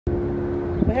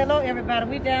Well, hello everybody.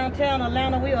 We downtown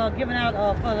Atlanta. We are giving out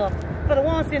for the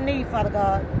ones in need, Father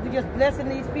God. We just blessing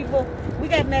these people. We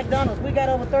got McDonald's. We got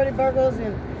over 30 burgers,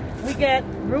 and we got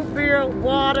root beer,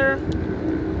 water.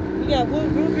 We got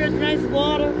root beer drinks,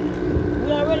 water.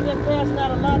 We already been passing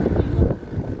out a lot to people.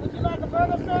 Would you like a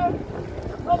burger, sir?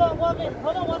 Hold on 1 minute.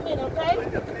 Hold on 1 minute, okay?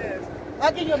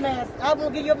 I'll give you a mask. I'm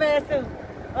gonna give you a mask too.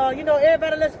 You know,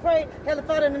 everybody, let's pray. Heavenly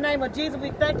Father, in the name of Jesus,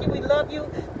 we thank you. We love you.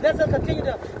 Bless us, continue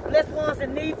to bless ones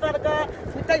in need, Father God.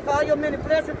 We thank you for all your many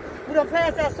blessings. We done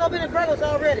passed out so many burgers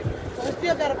already, but we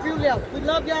still got a few left. We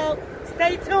love y'all.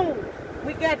 Stay tuned.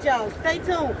 We got y'all. Stay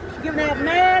tuned. We're giving out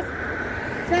masks,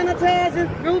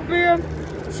 sanitizing, root beer,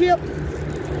 chips,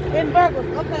 and burgers.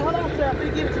 Okay, hold on, sir. I'm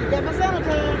gonna give it to you. Got my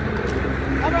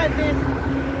sanitizer. All right, Vince.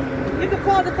 You can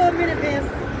pause it for a minute, Vince.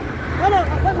 Hold on.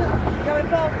 Can we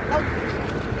pause? Oh.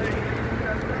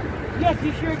 Yes,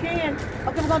 you sure can.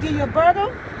 Okay, we're gonna give you a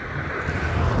burger.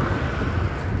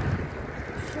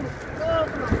 Oh,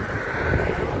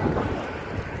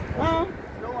 come on.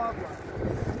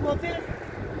 You want this?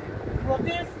 You want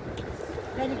this?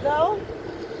 There you go.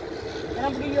 And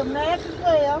I'm gonna give you a mask as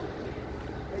well.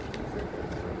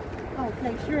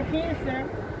 Okay, sure can, sir.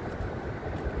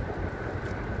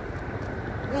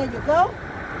 There you go.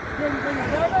 Then you bring your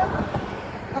burger.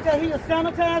 Okay, here your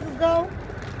sanitizers go.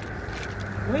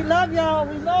 We love y'all.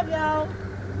 We love y'all.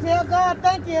 Tell God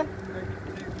thank you.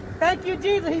 Thank you,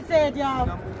 Jesus, he said,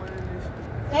 y'all.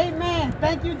 Amen.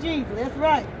 Thank you, Jesus. That's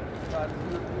right.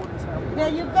 There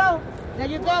you go. There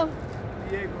you go.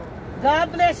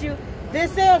 God bless you. Then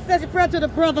say a special prayer to the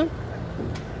brother.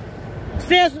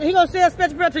 He gonna say a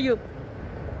special prayer to you.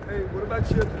 Hey, what about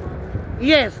you, Mama?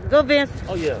 Yes. Go, Vince.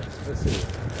 Oh, yeah. Let's see.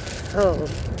 Oh.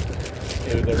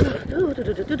 Here we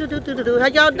go. How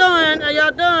y'all doing? How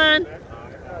y'all doing?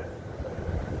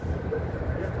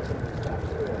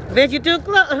 Vince, you too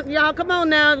close. Y'all, come on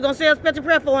now. We're going to say a special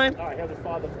prayer for him. All right, Heavenly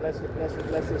Father, bless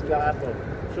this God for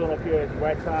showing up here at the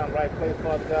right time, right place,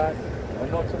 Father God.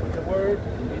 Anoint with the word.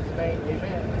 In Jesus' name,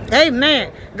 amen.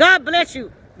 Amen. God bless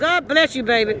you. God bless you,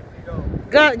 baby.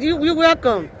 God, you're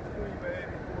welcome.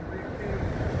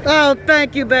 Oh,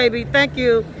 thank you, baby. Thank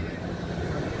you.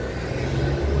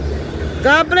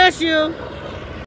 God bless you.